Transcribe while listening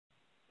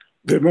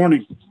Good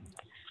morning.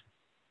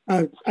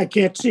 I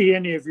can't see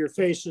any of your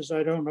faces.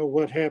 I don't know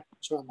what happened,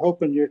 so I'm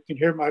hoping you can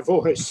hear my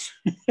voice.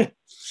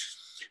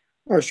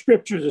 Our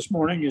scripture this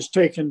morning is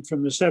taken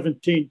from the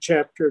 17th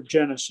chapter of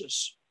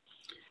Genesis.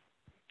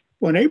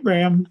 When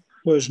Abraham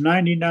was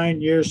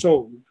 99 years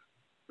old,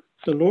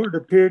 the Lord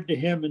appeared to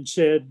him and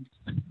said,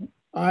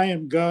 "I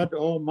am God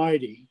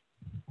Almighty.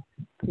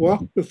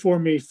 Walk before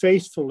me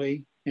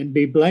faithfully and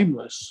be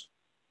blameless.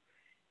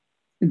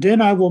 And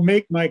then I will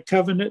make my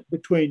covenant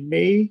between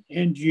me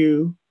and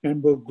you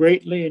and will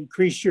greatly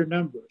increase your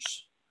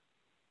numbers."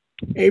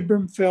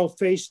 Abram fell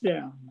face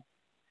down,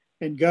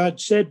 and God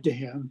said to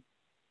him,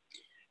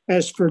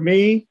 "As for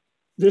me,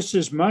 this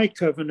is my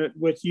covenant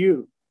with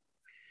you.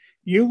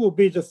 You will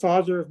be the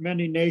father of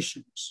many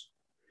nations,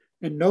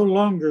 and no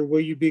longer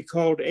will you be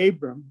called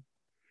Abram.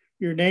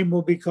 Your name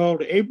will be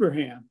called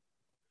Abraham,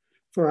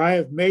 for I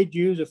have made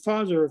you the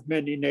father of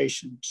many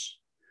nations.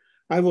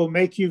 I will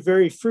make you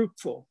very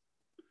fruitful.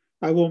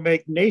 I will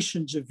make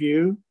nations of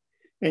you,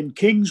 and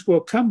kings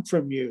will come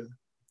from you.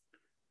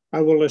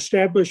 I will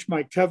establish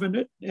my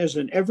covenant as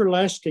an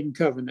everlasting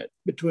covenant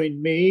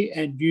between me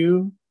and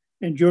you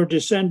and your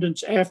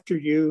descendants after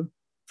you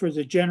for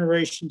the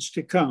generations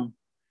to come,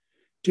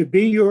 to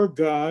be your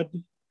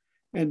God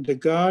and the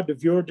God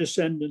of your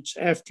descendants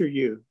after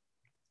you."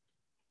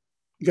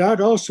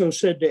 God also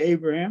said to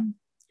Abraham,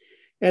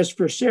 "As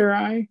for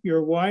Sarai,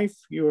 your wife,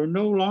 you are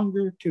no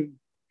longer to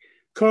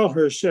call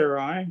her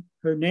Sarai.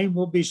 Her name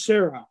will be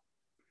Sarah.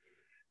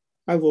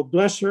 I will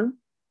bless her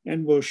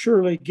and will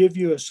surely give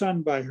you a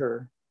son by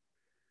her.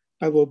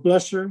 I will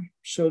bless her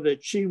so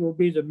that she will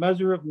be the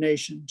mother of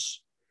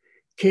nations.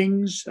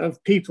 Kings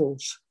of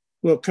peoples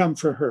will come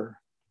for her."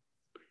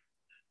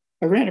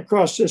 I ran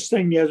across this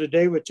thing the other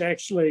day, which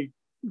actually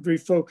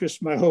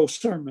refocused my whole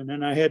sermon,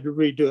 and I had to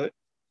redo it.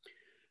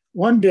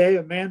 One day,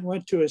 a man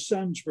went to his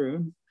son's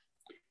room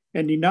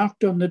and he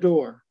knocked on the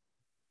door.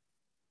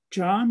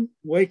 "John,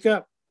 wake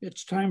up.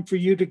 It's time for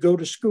you to go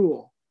to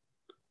school."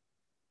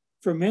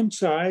 From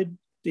inside,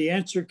 the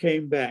answer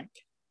came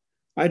back,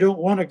 "I don't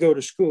want to go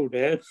to school,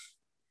 Dad."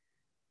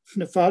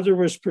 The father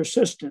was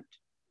persistent,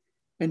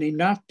 and he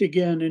knocked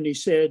again and he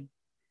said,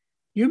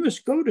 "You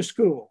must go to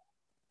school."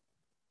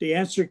 The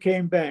answer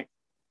came back,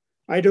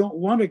 "I don't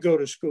want to go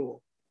to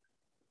school."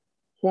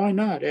 "Why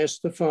not?"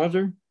 asked the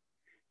father.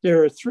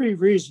 "There are 3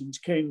 reasons,"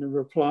 came the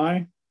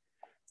reply.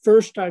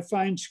 "First, I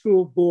find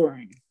school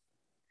boring.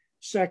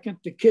 Second,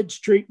 the kids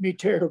treat me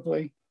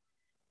terribly.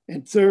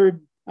 And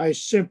third, I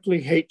simply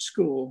hate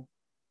school."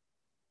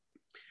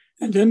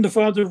 And then the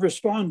father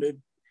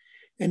responded,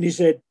 and he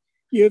said,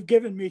 "You have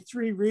given me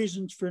 3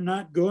 reasons for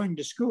not going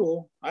to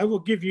school. I will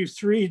give you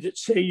 3 that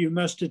say you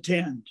must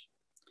attend.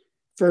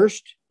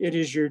 First, it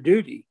is your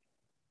duty.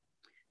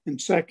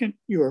 And second,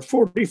 you are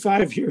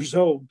 45 years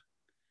old.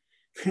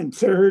 And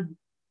third,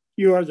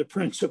 you are the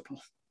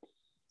principal."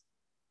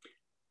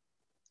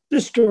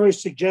 This story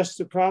suggests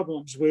the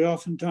problems we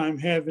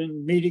oftentimes have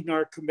in meeting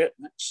our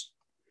commitments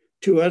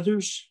to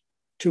others,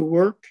 to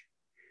work,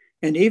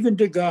 and even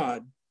to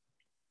God.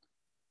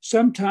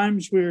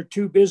 Sometimes we are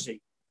too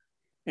busy,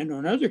 and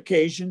on other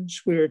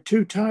occasions, we are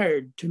too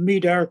tired to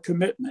meet our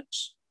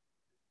commitments.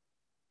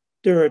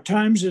 There are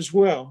times as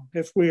well,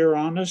 if we are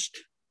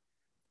honest,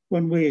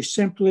 when we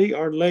simply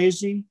are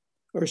lazy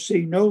or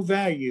see no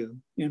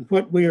value in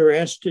what we are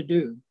asked to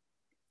do.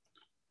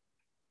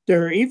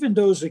 There are even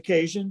those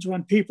occasions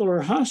when people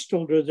are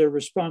hostile to their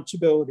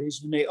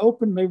responsibilities and they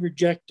openly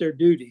reject their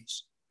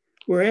duties.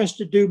 We're asked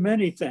to do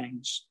many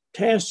things,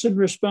 tasks and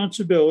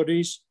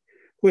responsibilities,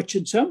 which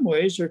in some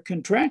ways are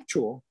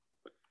contractual.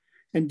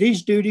 And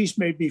these duties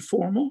may be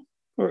formal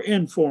or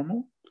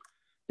informal.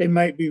 They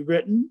might be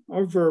written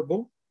or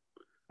verbal,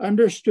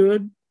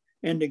 understood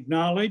and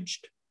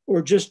acknowledged,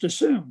 or just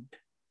assumed.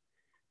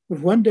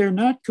 But when they're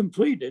not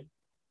completed,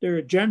 there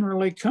are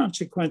generally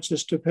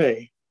consequences to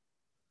pay.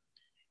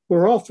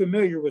 We're all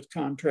familiar with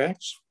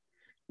contracts.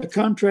 A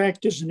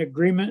contract is an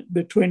agreement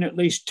between at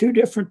least 2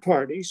 different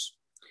parties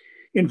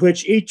in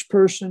which each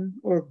person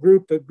or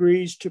group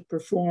agrees to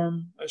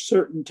perform a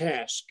certain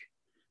task,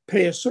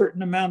 pay a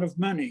certain amount of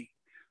money,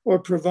 or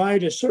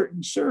provide a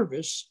certain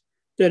service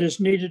that is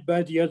needed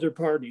by the other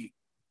party.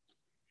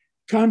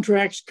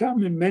 Contracts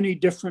come in many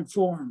different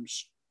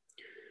forms,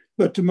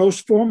 but the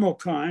most formal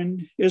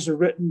kind is a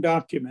written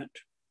document.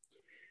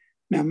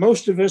 Now,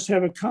 most of us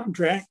have a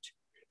contract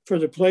for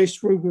the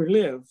place where we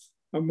live,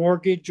 a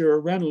mortgage or a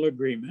rental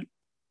agreement.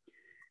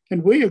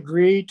 And we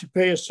agree to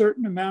pay a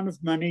certain amount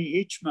of money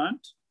each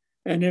month.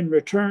 And in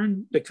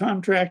return, the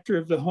contractor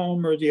of the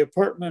home or the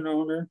apartment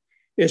owner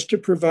is to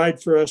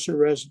provide for us a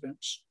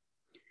residence.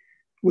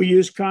 We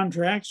use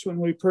contracts when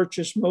we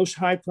purchase most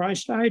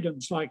high-priced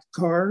items like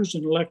cars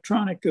and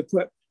electronic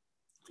equipment.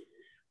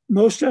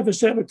 Most of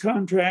us have a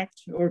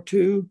contract or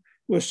 2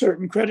 with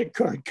certain credit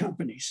card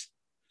companies.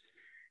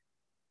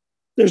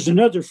 There's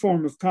another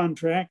form of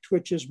contract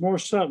which is more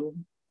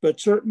subtle, but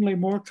certainly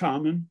more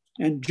common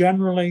and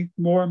generally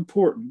more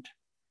important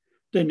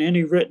than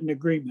any written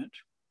agreement.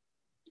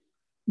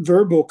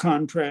 Verbal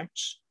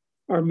contracts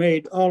are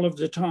made all of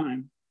the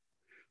time.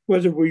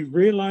 whether we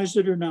realize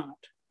it or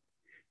not.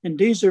 And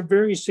these are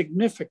very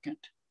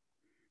significant,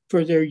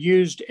 for they're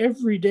used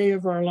every day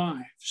of our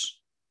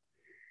lives.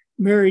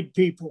 Married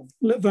people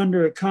live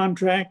under a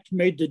contract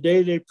made the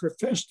day they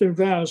profess their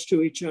vows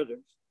to each other.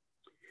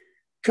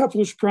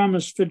 Couples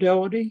promise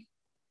fidelity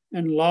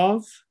and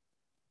love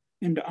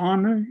and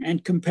honor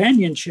and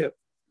companionship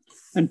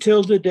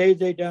until the day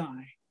they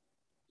die.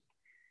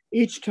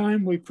 Each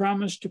time we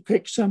promise to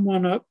pick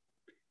someone up,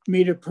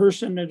 meet a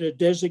person at a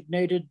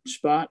designated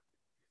spot,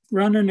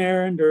 run an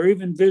errand, or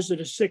even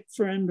visit a sick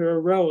friend or a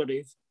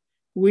relative,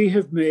 we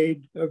have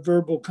made a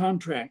verbal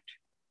contract.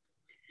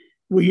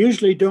 We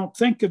usually don't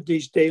think of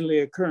these daily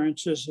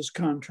occurrences as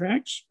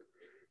contracts,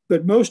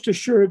 but most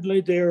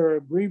assuredly they are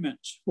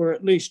agreements where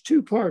at least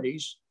two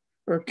parties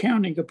are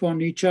counting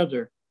upon each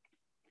other.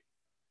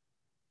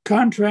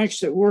 Contracts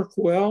that work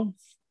well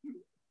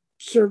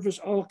service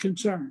all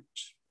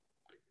concerns,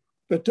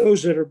 but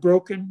those that are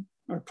broken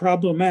are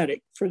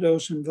problematic for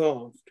those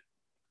involved.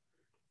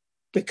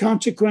 The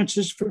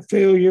consequences for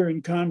failure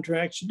in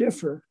contracts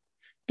differ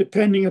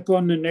depending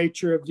upon the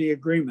nature of the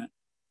agreement.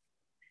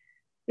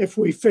 If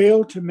we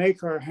fail to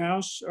make our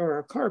house or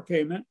our car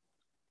payment,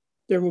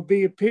 there will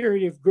be a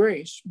period of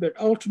grace, but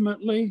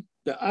ultimately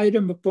the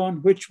item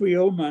upon which we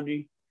owe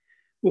money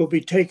will be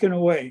taken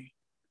away,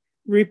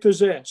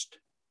 repossessed,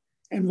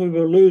 and we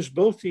will lose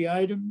both the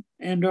item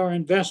and our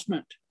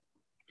investment.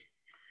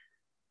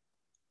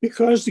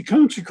 Because the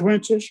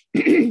consequences,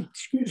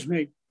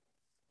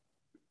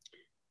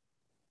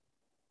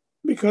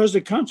 because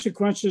the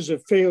consequences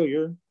of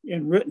failure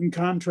in written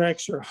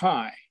contracts are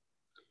high,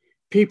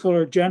 people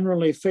are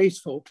generally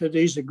faithful to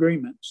these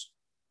agreements.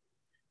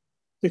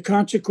 The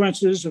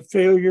consequences of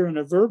failure in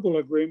a verbal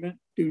agreement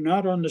do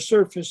not on the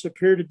surface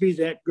appear to be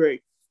that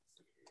great,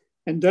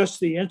 and thus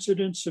the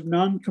incidence of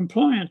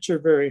non-compliance are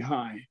very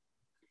high.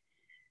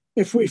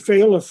 If we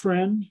fail a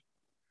friend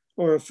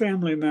or a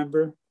family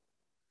member,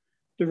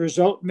 the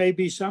result may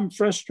be some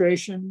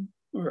frustration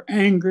or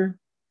anger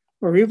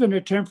or even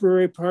a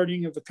temporary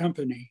parting of the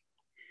company.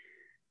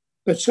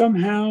 But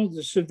somehow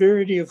the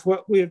severity of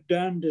what we have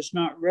done does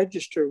not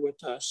register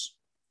with us.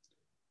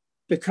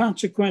 The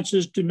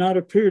consequences do not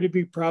appear to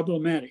be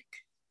problematic.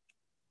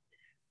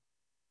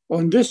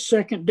 On this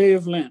second day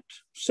of Lent,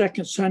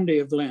 second Sunday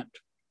of Lent,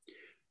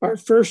 our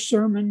first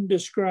lesson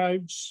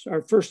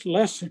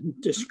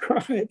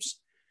describes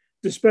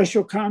the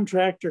special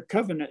contract or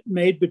covenant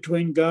made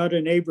between God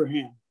and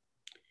Abraham,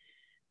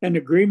 an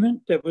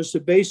agreement that was the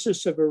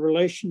basis of a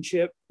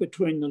relationship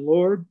between the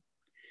Lord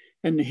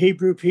and the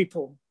Hebrew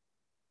people.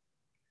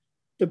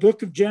 The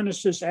book of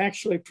Genesis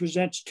actually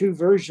presents two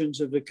versions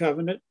of the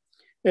covenant,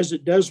 as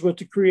it does with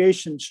the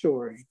creation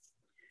story.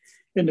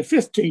 In the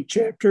 15th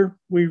chapter,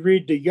 we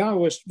read the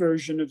Yahwist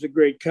version of the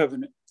Great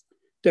Covenant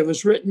that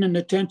was written in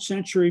the 10th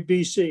century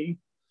BC,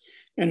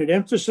 and it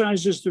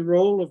emphasizes the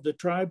role of the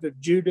tribe of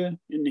Judah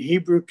in the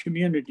Hebrew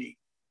community.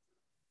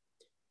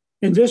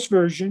 In this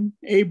version,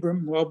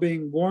 Abram, while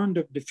being warned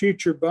of the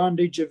future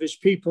bondage of his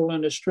people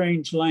in a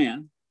strange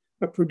land,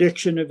 a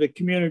prediction of the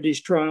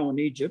community's trial in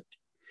Egypt,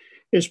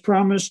 is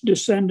promised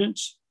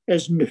descendants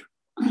as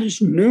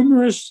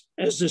numerous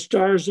as the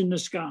stars in the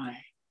sky.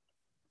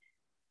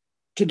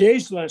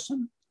 Today's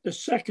lesson, the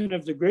second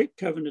of the Great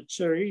Covenant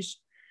series,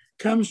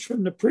 comes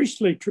from the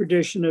priestly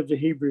tradition of the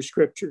Hebrew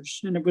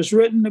Scriptures, and it was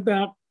written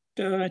about,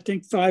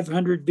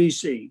 500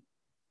 BC,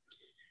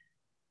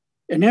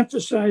 and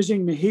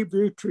emphasizing the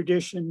Hebrew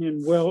tradition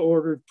in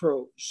well-ordered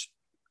prose.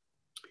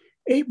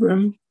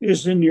 Abram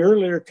is in the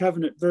earlier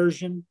covenant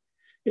version,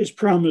 is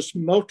promised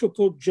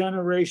multiple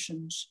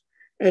generations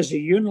as a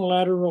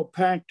unilateral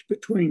pact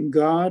between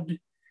God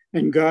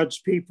and God's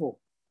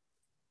people.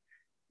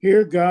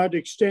 Here, God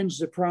extends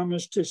the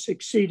promise to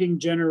succeeding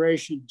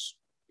generations,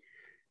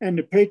 and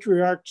the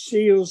patriarch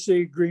seals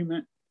the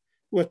agreement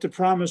with the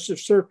promise of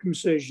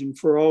circumcision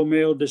for all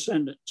male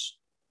descendants.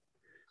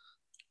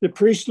 The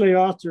priestly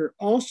author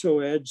also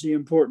adds the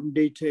important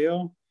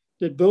detail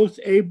that both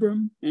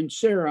Abram and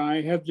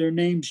Sarai have their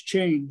names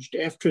changed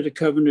after the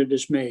covenant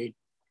is made.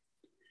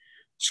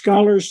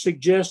 Scholars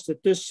suggest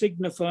that this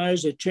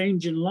signifies a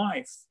change in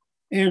life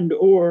and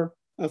or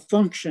a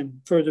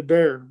function for the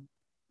bearer.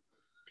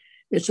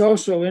 It's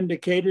also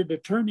indicated a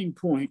turning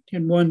point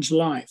in one's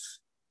life.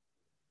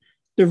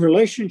 The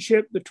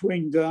relationship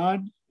between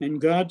God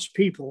and God's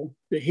people,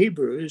 the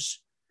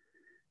Hebrews,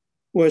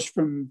 was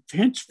from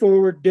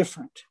henceforward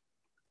different.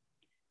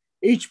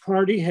 Each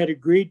party had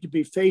agreed to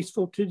be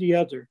faithful to the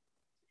other.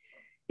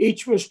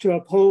 Each was to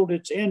uphold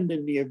its end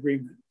in the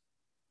agreement.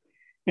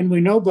 And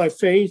we know by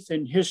faith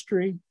and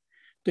history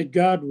that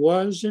God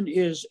was and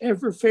is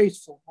ever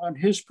faithful on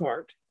his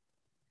part.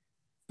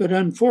 But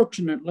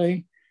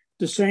unfortunately,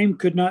 the same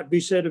could not be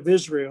said of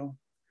Israel,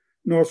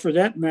 nor for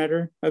that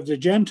matter of the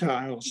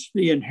Gentiles,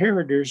 the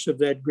inheritors of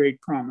that great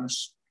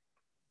promise.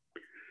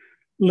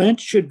 Lent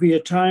should be a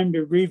time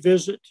to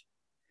revisit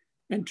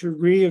and to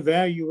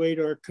reevaluate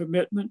our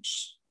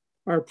commitments,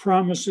 our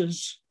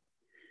promises,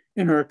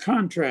 and our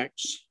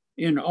contracts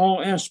in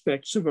all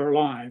aspects of our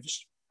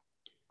lives.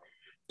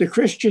 The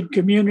Christian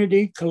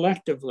community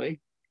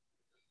collectively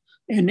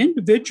and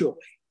individually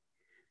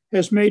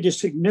has made a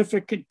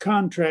significant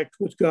contract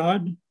with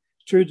God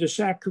through the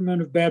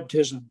sacrament of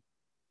baptism.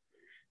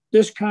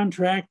 This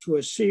contract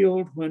was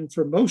sealed when,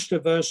 for most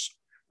of us,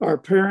 our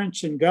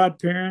parents and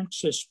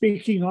godparents, as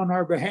speaking on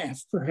our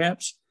behalf,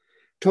 perhaps,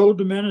 told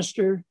the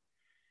minister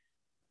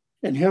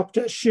and helped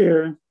us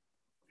share,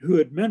 who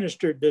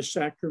administered this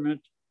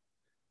sacrament,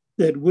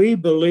 that we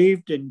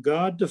believed in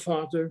God the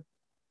Father,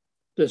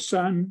 the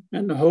Son,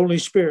 and the Holy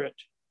Spirit,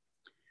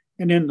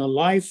 and in the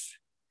life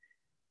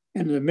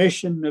and the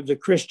mission of the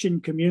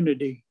Christian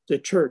community, the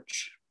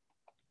church.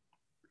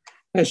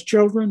 As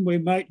children, we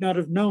might not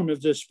have known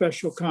of this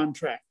special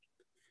contract,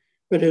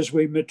 but as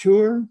we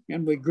mature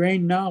and we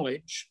gain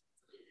knowledge,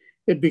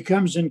 it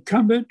becomes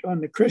incumbent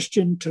on the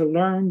Christian to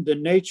learn the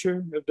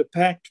nature of the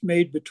pact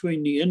made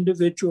between the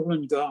individual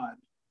and God,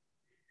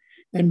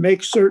 and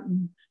make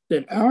certain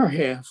that our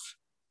half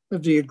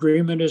of the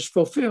agreement is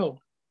fulfilled.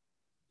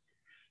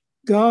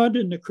 God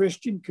and the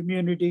Christian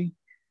community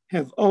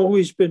have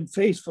always been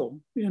faithful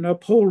in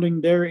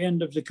upholding their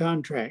end of the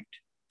contract.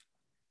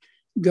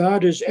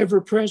 God is ever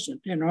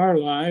present in our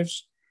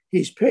lives.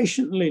 He's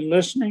patiently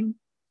listening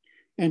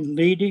and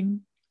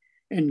leading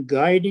and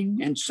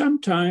guiding and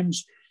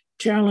sometimes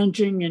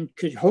challenging and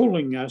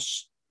cajoling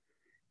us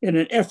in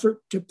an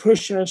effort to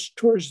push us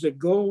towards the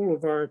goal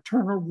of our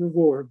eternal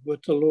reward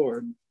with the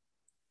Lord.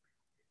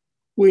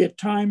 We at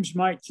times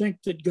might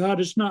think that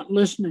God is not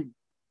listening,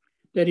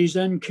 that he's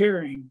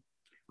uncaring,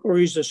 or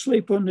he's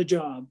asleep on the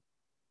job.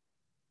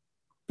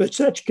 But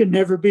such can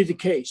never be the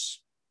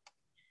case.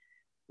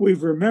 We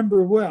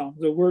remember well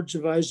the words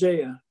of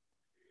Isaiah.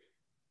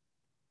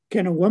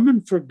 Can a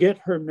woman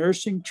forget her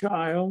nursing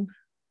child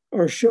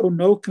or show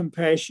no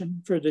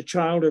compassion for the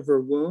child of her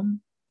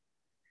womb?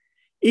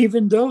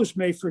 Even those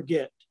may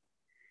forget,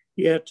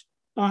 yet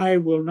I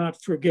will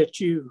not forget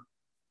you.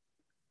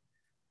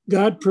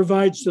 God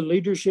provides the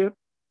leadership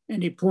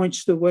and he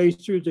points the way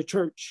through the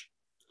church,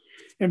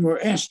 and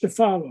we're asked to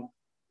follow.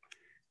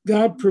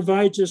 God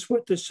provides us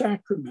with the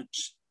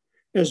sacraments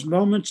as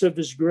moments of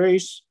his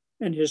grace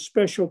and his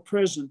special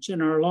presence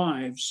in our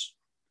lives.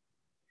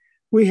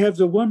 We have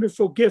the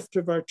wonderful gift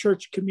of our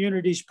church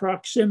community's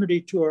proximity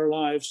to our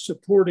lives,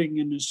 supporting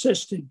and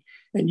assisting,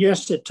 and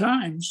yes, at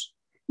times,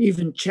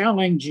 even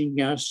challenging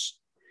us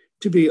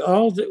to be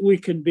all that we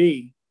can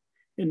be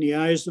in the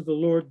eyes of the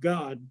Lord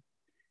God,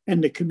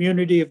 and the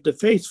community of the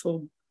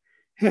faithful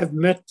have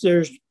met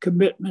their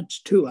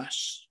commitments to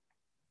us.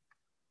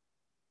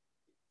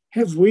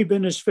 Have we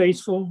been as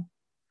faithful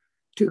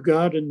to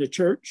God and the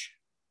church?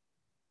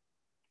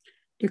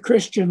 The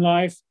Christian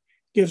life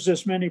gives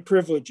us many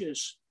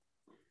privileges,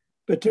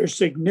 but there's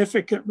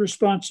significant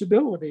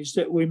responsibilities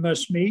that we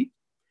must meet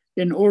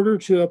in order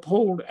to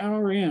uphold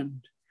our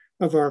end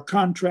of our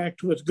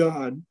contract with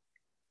God.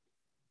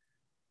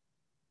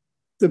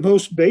 The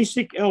most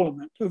basic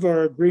element of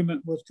our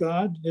agreement with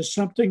God is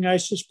something I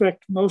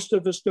suspect most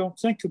of us don't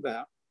think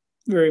about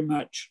very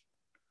much.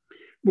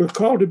 We're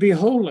called to be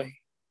holy.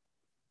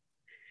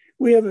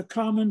 We have a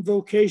common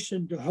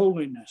vocation to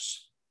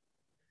holiness.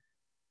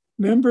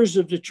 Members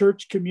of the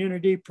church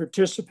community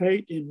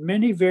participate in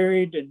many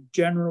varied and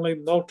generally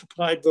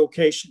multiplied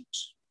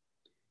vocations.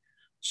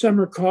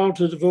 Some are called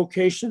to the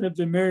vocation of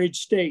the married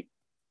state,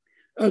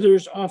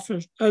 others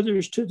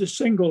to the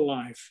single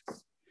life,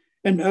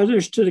 and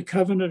others to the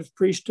covenant of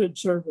priesthood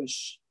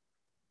service.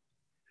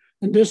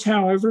 And this,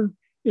 however,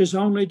 is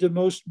only the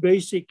most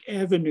basic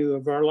avenue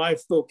of our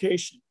life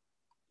vocation.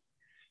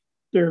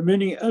 There are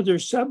many other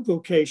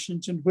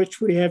sub-vocations in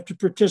which we have to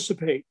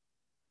participate.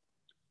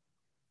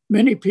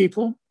 Many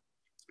people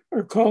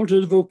are called to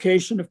the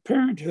vocation of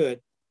parenthood.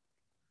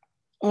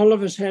 All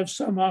of us have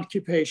some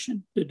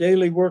occupation, the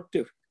daily work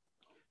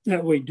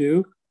that we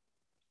do.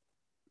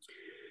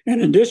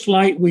 And in this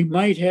light, we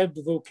might have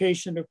the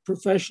vocation of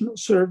professional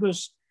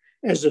service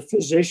as a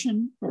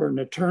physician or an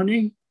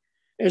attorney,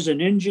 as an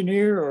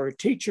engineer or a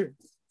teacher.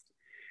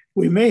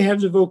 We may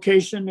have the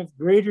vocation of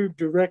greater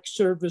direct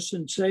service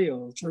in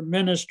sales or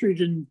ministry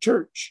in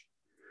church,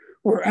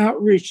 or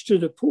outreach to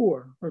the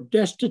poor or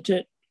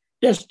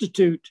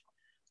destitute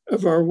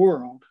of our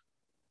world.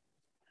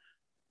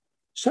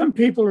 Some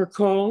people are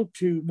called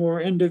to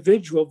more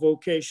individual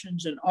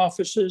vocations in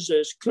offices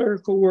as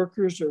clerical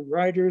workers or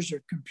writers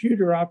or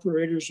computer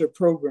operators or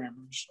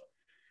programmers.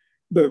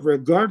 But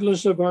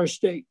regardless of our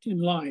state in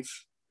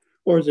life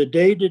or the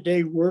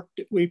day-to-day work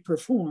that we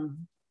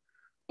perform,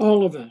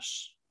 all of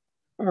us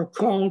are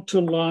called to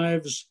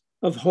lives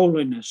of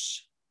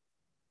holiness.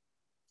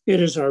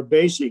 It is our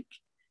basic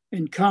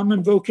and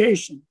common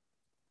vocation,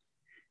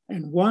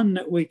 and one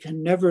that we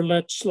can never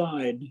let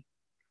slide.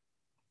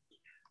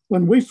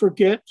 When we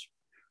forget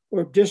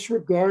or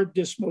disregard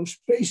this most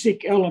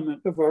basic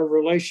element of our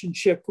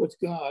relationship with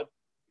God,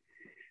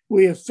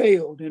 we have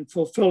failed in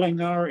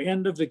fulfilling our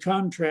end of the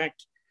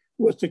contract,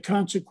 with the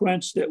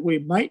consequence that we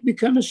might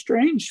become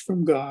estranged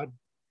from God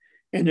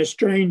and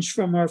estranged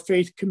from our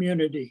faith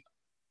community.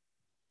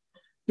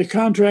 The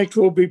contract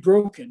will be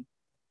broken,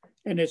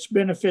 and its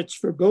benefits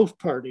for both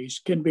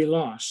parties can be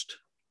lost.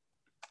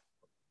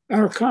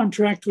 Our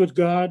contract with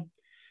God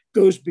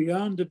goes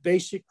beyond the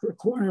basic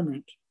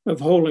requirement of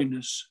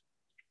holiness.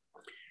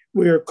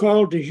 We are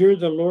called to hear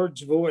the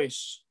Lord's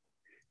voice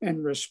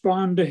and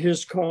respond to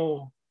his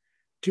call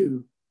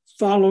to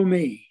follow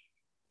me.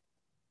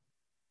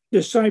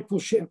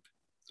 Discipleship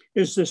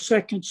is the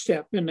second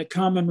step in the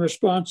common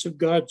response of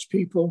God's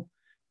people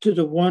to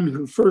the one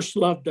who first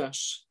loved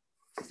us.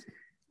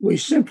 We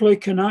simply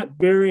cannot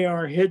bury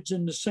our heads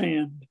in the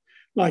sand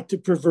like the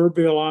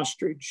proverbial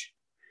ostrich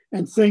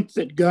and think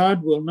that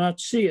God will not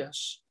see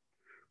us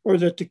or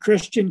that the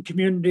Christian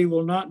community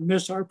will not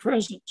miss our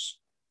presence.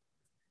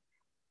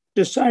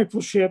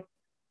 Discipleship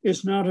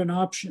is not an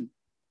option.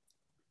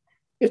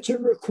 It's a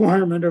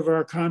requirement of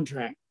our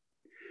contract,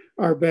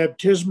 our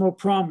baptismal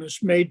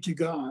promise made to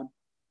God.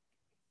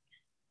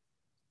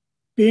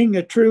 Being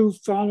a true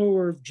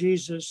follower of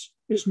Jesus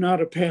is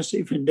not a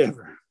passive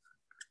endeavor,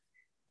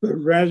 but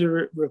rather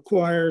it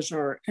requires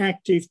our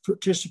active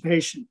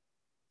participation.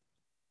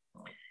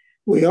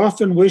 We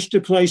often wish to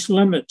place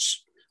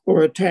limits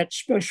or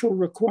attach special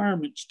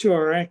requirements to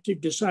our active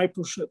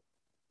discipleship.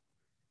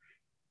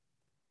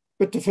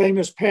 But the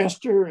famous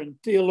pastor and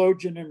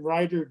theologian and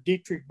writer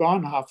Dietrich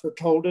Bonhoeffer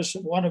told us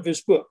in one of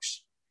his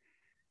books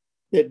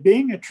that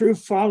being a true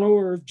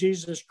follower of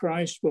Jesus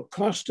Christ will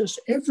cost us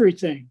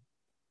everything,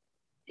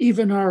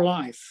 even our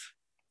life.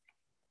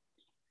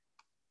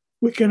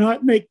 We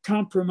cannot make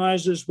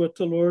compromises with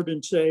the Lord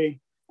and say,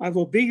 I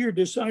will be your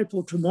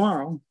disciple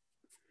tomorrow,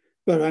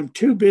 but I'm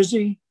too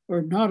busy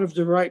or not of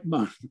the right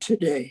mind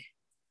today.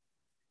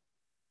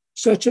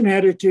 Such an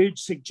attitude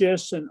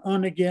suggests an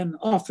on-again,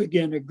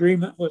 off-again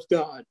agreement with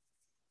God.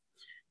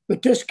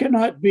 But this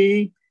cannot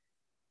be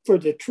for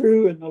the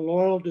true and the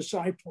loyal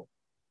disciple.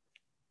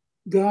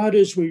 God,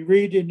 as we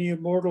read in the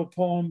immortal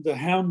poem, The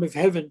Hound of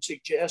Heaven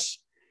suggests,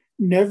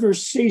 never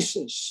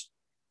ceases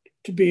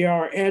to be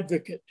our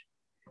advocate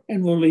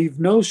and will leave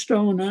no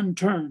stone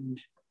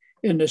unturned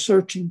in the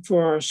searching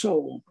for our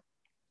soul.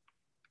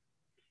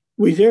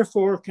 We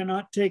therefore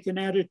cannot take an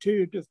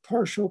attitude of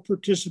partial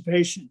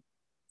participation.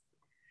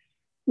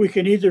 We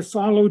can either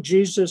follow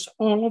Jesus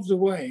all of the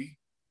way,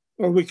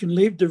 or we can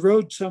leave the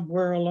road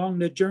somewhere along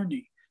the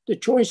journey. The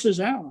choice is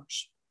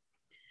ours.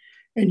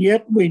 And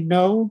yet we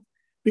know,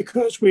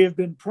 because we have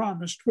been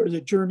promised, where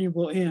the journey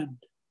will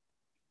end.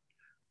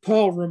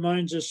 Paul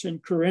reminds us in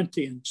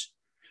Corinthians,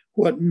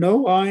 what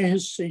no eye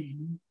has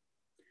seen,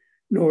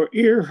 nor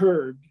ear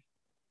heard,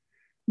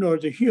 nor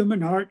the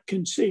human heart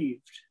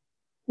conceived,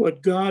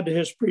 what God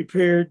has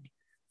prepared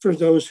for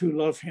those who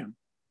love him.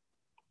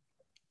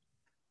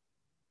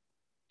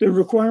 The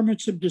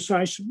requirements of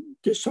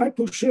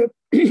discipleship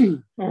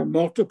are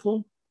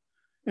multiple,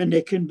 and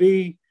they can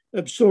be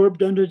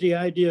absorbed under the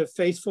idea of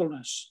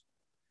faithfulness.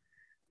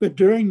 But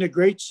during the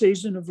great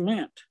season of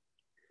Lent,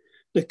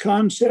 the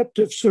concept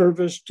of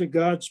service to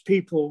God's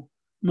people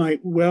might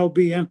well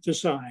be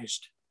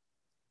emphasized.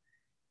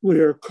 We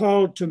are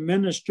called to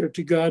minister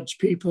to God's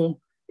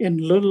people in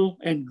little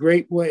and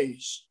great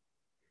ways.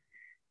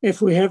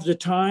 If we have the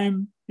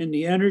time and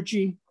the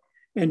energy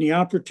and the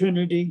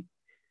opportunity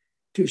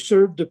to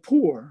serve the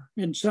poor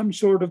in some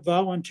sort of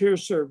volunteer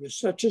service,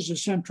 such as a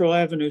Central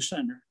Avenue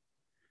Center,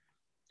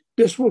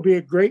 this will be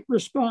a great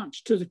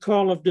response to the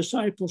call of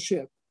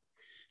discipleship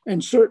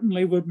and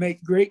certainly would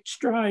make great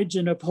strides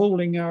in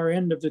upholding our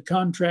end of the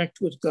contract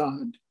with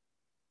God.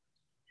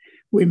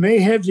 We may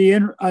have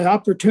the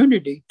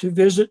opportunity to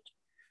visit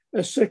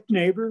a sick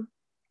neighbor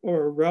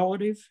or a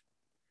relative,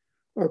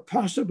 or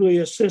possibly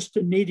assist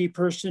a needy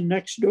person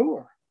next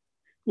door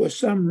with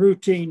some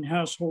routine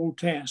household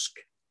task.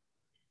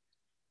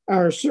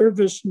 Our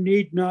service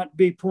need not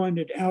be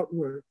pointed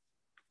outward,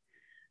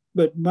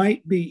 but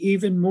might be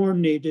even more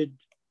needed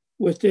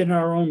within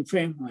our own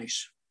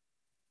families.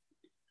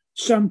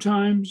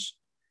 Sometimes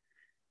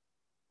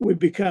we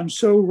become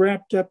so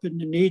wrapped up in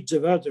the needs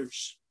of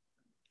others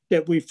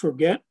that we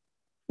forget,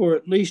 or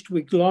at least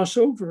we gloss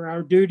over,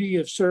 our duty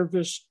of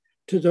service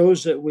to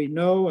those that we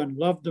know and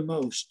love the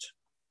most.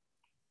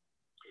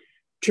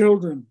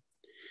 Children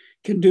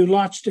can do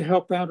lots to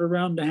help out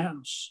around the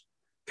house.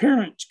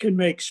 Parents can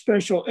make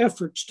special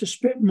efforts to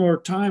spend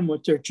more time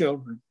with their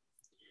children.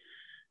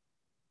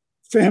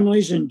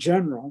 Families in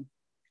general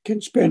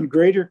can spend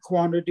greater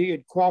quantity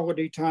and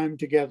quality time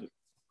together.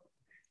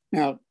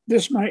 Now,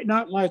 this might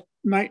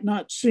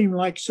not seem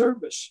like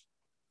service.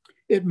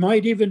 It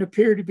might even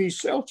appear to be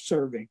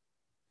self-serving.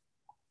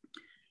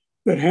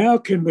 But how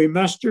can we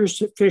muster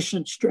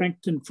sufficient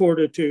strength and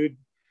fortitude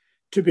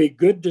to be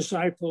good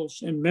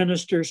disciples and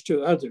ministers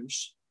to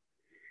others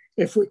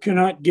if we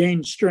cannot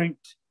gain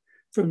strength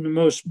from the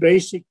most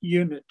basic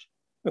unit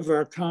of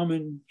our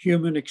common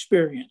human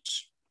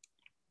experience?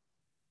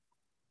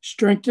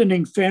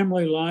 Strengthening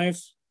family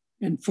life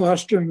and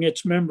fostering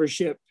its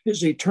membership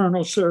is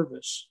eternal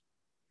service,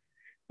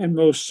 and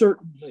most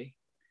certainly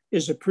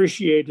is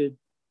appreciated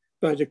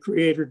by the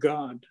Creator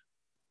God.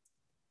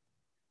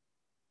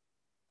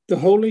 The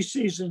holy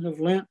season of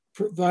Lent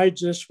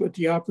provides us with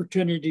the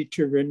opportunity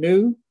to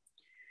renew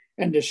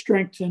and to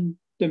strengthen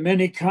the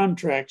many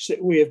contracts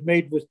that we have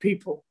made with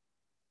people.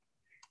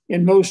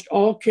 In most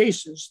all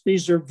cases,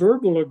 these are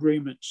verbal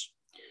agreements,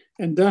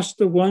 and thus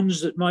the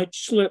ones that might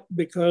slip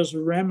because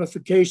of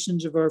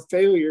ramifications of our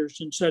failures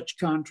in such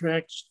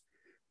contracts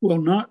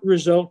will not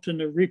result in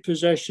the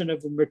repossession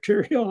of a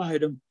material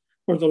item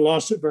or the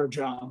loss of our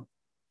job.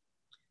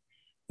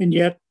 And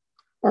yet,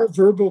 our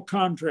verbal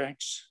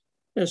contracts,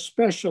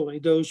 especially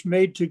those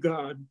made to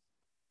God,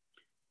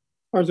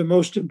 are the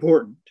most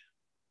important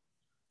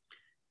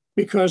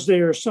because they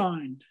are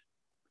signed,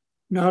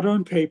 not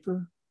on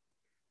paper,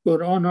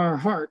 but on our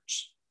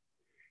hearts,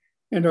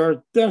 and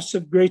are thus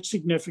of great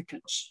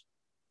significance.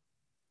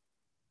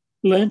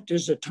 Lent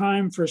is a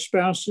time for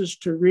spouses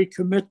to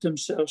recommit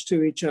themselves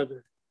to each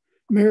other.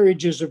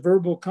 Marriage is a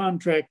verbal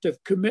contract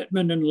of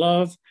commitment and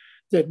love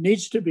that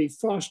needs to be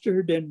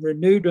fostered and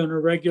renewed on a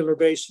regular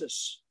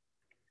basis.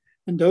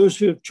 And those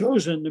who have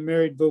chosen the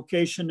married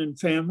vocation and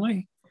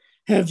family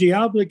have the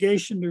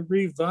obligation to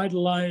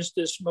revitalize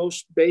this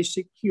most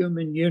basic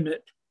human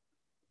unit.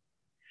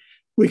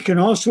 We can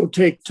also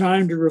take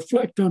time to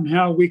reflect on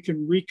how we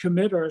can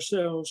recommit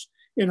ourselves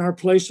in our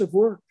place of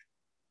work.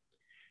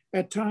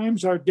 At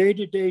times, our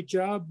day-to-day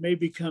job may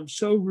become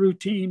so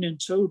routine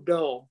and so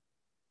dull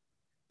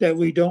that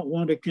we don't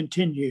want to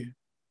continue.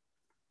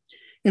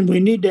 And we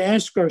need to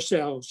ask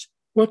ourselves,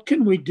 what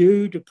can we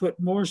do to put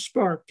more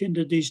spark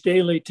into these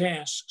daily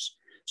tasks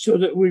so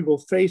that we will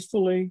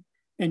faithfully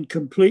and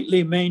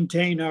completely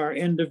maintain our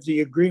end of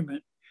the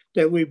agreement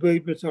that we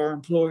made with our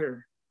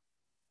employer?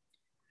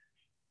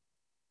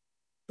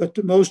 But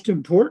the most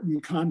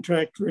important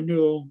contract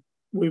renewal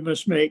we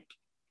must make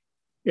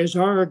is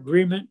our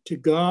agreement to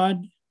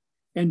God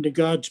and to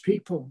God's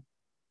people.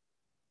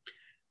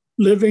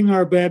 Living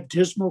our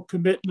baptismal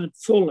commitment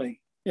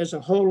fully as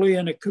a holy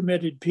and a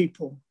committed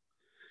people,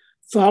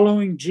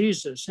 following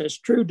Jesus as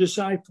true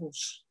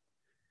disciples,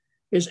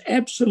 is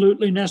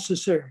absolutely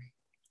necessary.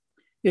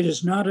 It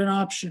is not an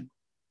option.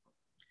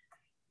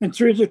 And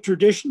through the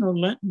traditional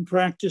Lenten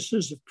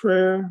practices of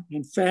prayer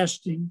and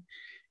fasting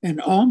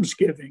and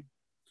almsgiving,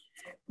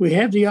 we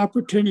have the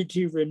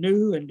opportunity to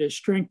renew and to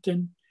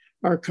strengthen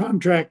our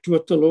contract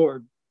with the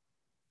Lord.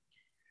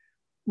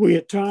 We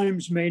at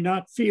times may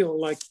not feel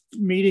like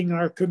meeting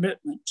our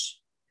commitments.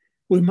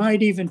 We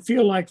might even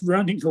feel like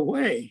running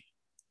away.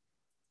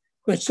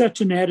 But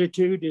such an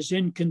attitude is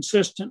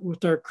inconsistent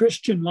with our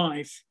Christian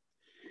life,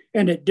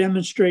 and it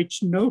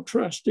demonstrates no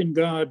trust in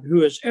God,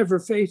 who is ever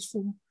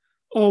faithful,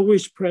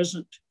 always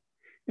present,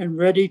 and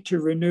ready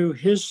to renew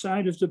his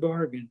side of the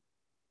bargain.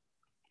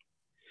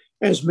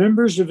 As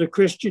members of the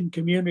Christian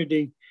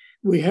community,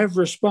 we have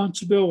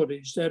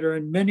responsibilities that are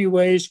in many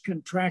ways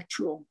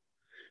contractual,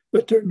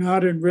 but they're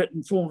not in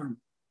written form.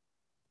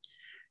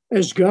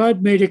 As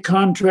God made a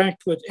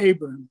contract with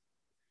Abram,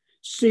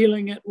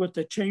 sealing it with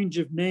the change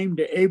of name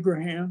to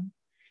Abraham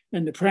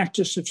and the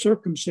practice of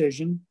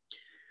circumcision,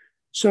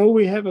 so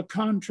we have a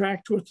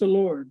contract with the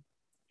Lord,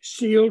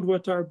 sealed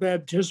with our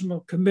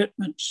baptismal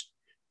commitments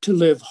to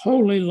live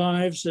holy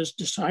lives as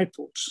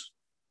disciples.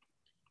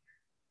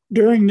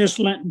 During this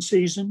Lenten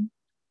season,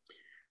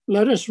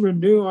 let us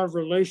renew our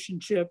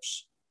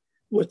relationships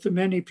with the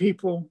many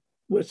people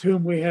with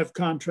whom we have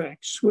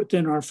contracts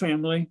within our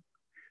family,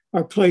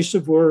 our place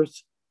of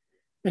worth,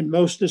 and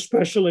most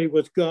especially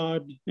with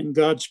God and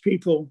God's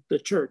people, the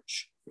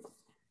church.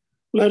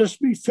 Let us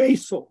be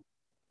faithful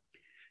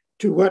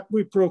to what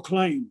we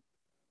proclaim.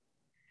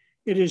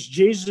 It is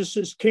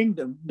Jesus'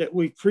 kingdom that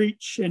we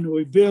preach and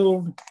we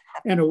build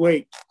and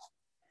await.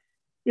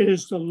 It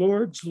is the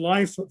Lord's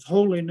life of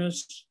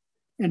holiness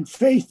and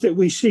faith that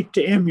we seek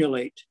to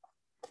emulate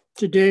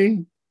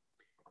today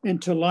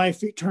and to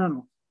life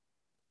eternal.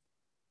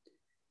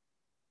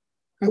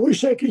 I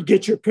wish I could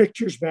get your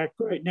pictures back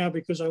right now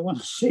because I want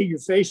to see your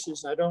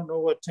faces. I don't know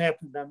what's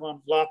happened. I'm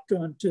locked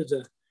onto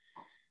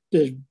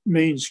the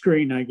main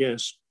screen, I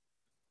guess.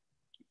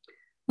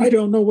 I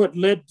don't know what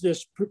led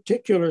this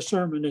particular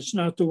sermon. It's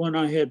not the one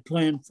I had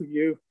planned for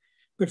you,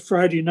 but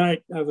Friday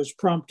night I was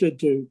prompted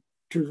to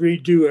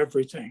redo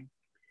everything.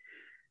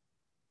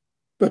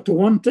 But the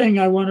one thing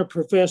I want to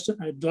profess,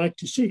 and I'd like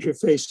to see your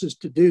faces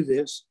to do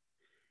this,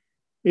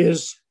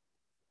 is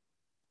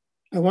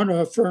I want to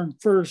affirm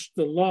first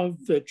the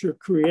love that your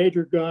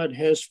Creator God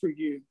has for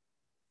you,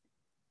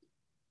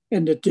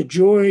 and that the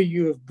joy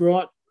you have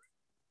brought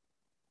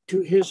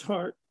to his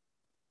heart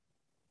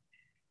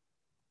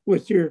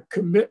with your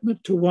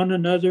commitment to one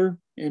another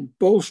and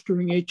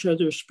bolstering each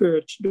other's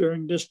spirits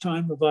during this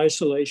time of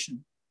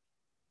isolation.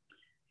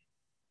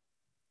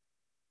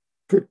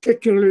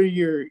 Particularly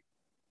your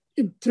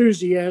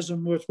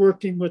enthusiasm with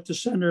working with the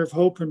Center of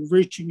Hope and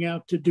reaching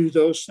out to do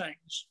those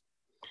things.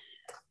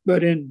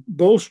 But in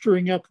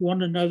bolstering up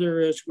one another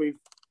as we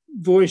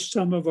voice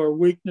some of our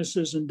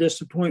weaknesses and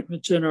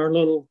disappointments in our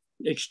little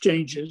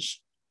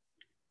exchanges.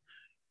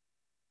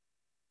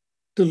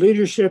 The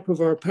leadership of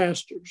our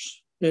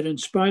pastors, that in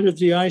spite of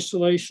the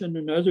isolation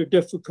and other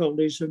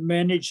difficulties, have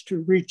managed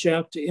to reach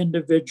out to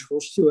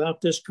individuals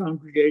throughout this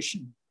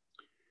congregation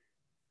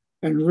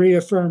and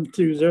reaffirm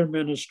through their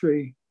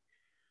ministry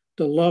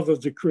the love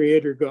of the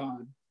Creator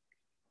God.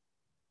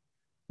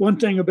 One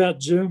thing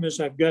about Zoom is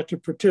I've got to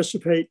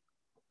participate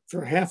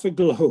for half a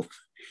globe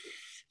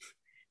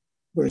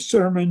with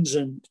sermons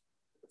and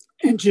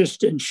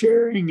just in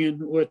sharing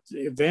and with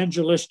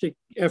evangelistic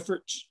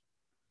efforts.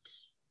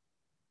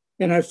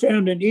 And I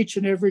found in each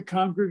and every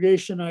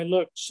congregation I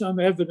looked some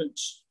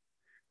evidence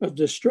of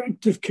the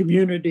strength of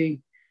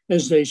community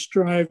as they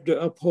strive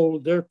to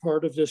uphold their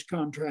part of this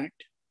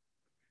contract.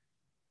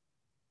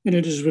 And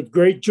it is with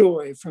great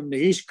joy from the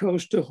East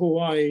Coast to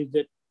Hawaii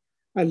that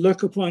I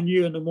look upon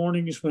you in the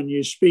mornings when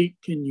you speak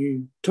and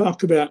you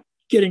talk about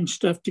getting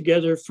stuff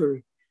together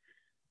for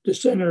the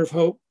Center of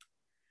Hope,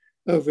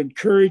 of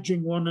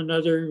encouraging one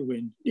another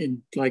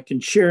in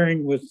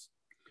sharing with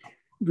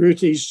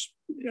Ruthie's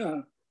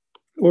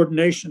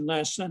ordination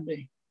last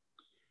Sunday,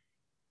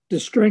 the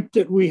strength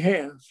that we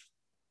have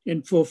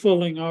in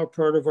fulfilling our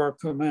part of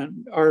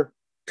our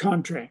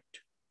contract.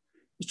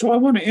 So I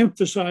want to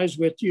emphasize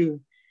with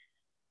you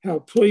how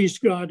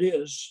pleased God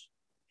is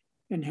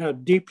and how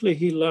deeply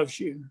he loves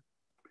you,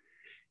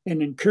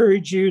 and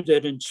encourage you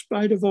that in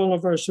spite of all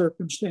of our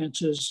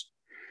circumstances,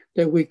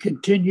 that we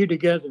continue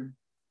together.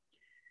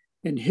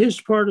 And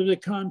his part of the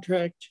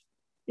contract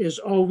is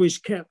always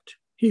kept.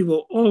 He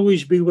will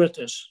always be with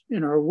us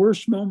in our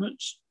worst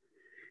moments,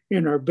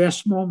 in our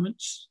best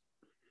moments,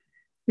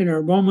 in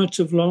our moments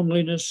of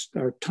loneliness,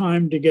 our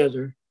time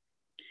together.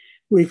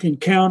 We can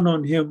count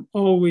on him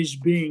always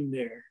being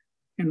there.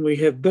 And we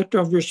have but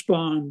to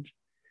respond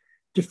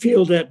to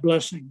feel that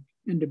blessing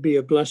and to be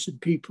a blessed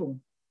people.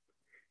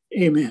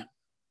 Amen.